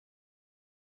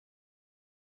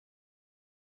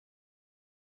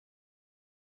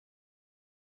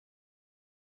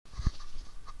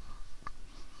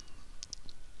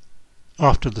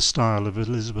after the style of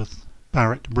Elizabeth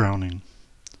Barrett Browning.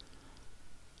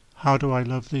 How do I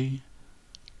love thee?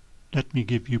 Let me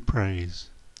give you praise.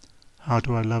 How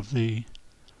do I love thee?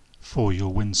 For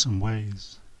your winsome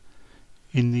ways.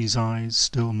 In these eyes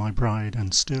still my bride,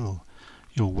 and still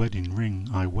your wedding ring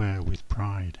I wear with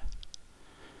pride.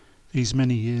 These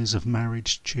many years of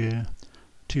marriage cheer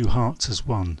two hearts as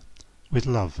one, with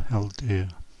love held dear.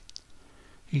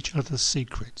 Each other's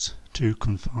secrets to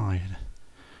confide,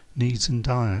 needs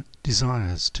and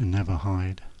desires to never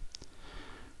hide.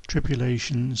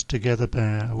 Tribulations together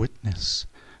bear witness,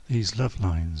 these love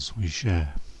lines we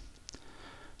share.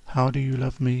 How do you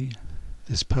love me?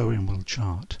 This poem will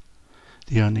chart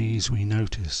the unease we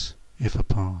notice if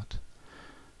apart.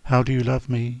 How do you love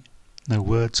me? No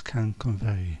words can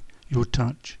convey. Your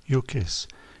touch, your kiss,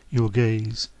 your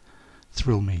gaze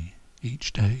thrill me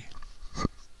each day.